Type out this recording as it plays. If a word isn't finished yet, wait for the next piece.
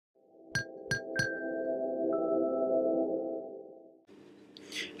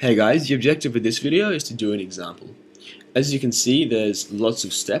Hey guys, the objective of this video is to do an example. As you can see, there's lots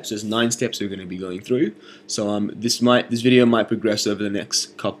of steps. There's 9 steps we're going to be going through. So this video might progress over the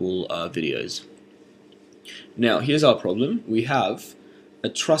next couple videos. Now here's our problem. We have a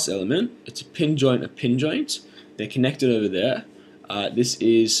truss element. It's a pin joint. They're connected over there. This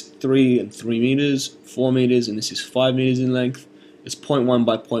is 3 and 3 meters, 4 meters, and this is 5 meters in length. It's 0.1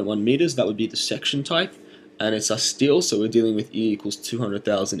 by 0.1 meters. That would be the section type. And it's a steel, so we're dealing with E equals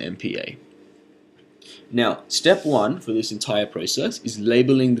 200,000 MPa. Now, step 1 for this entire process is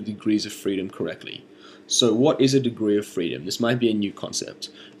labeling the degrees of freedom correctly. So what is a degree of freedom? This might be a new concept.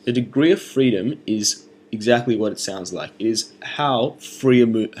 A degree of freedom is exactly what it sounds like. It is how free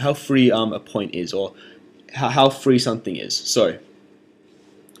a point is, or how free something is. So,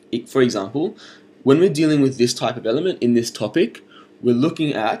 for example, when we're dealing with this type of element in this topic, we're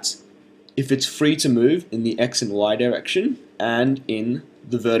looking at if it's free to move in the X and Y direction and in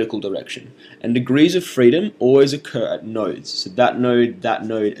the vertical direction. And degrees of freedom always occur at nodes. So that node, and that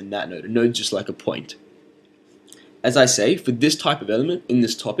node. A node is just like a point. As I say, for this type of element in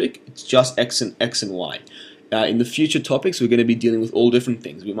this topic, it's just X and Y. In the future topics, we're going to be dealing with all different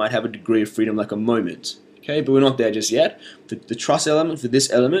things. We might have a degree of freedom like a moment. Okay, but we're not there just yet. The truss element, for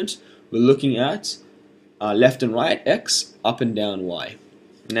this element, we're looking at left and right, X, up and down, Y.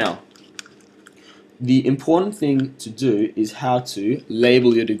 Now, the important thing to do is how to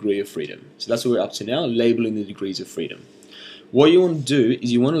label your degree of freedom. So that's what we're up to now, labeling the degrees of freedom. What you want to do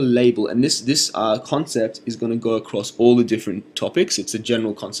is you want to label, and this concept is going to go across all the different topics. It's a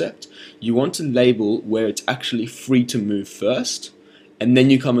general concept. You want to label where it's actually free to move first, and then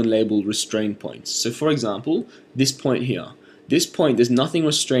you come and label restraint points. So for example, this point here. This point, there's nothing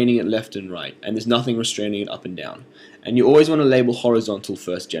restraining it left and right, and there's nothing restraining it up and down. And you always want to label horizontal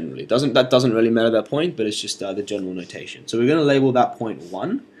first generally. That doesn't really matter that point, but it's just the general notation. So we're going to label that point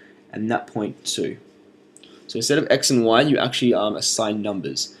 1 and that point 2. So instead of X and Y, you actually assign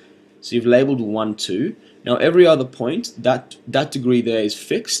numbers. So you've labeled 1, 2. Now every other point, that degree there is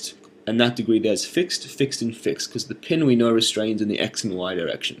fixed, and that degree there is fixed, fixed, and fixed, because the pin we know restrains in the X and Y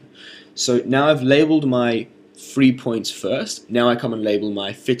direction. So now I've labeled my free points first. Now I come and label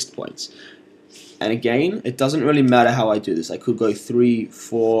my fixed points. And again, it doesn't really matter how I do this. I could go 3,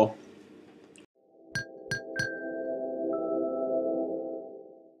 4,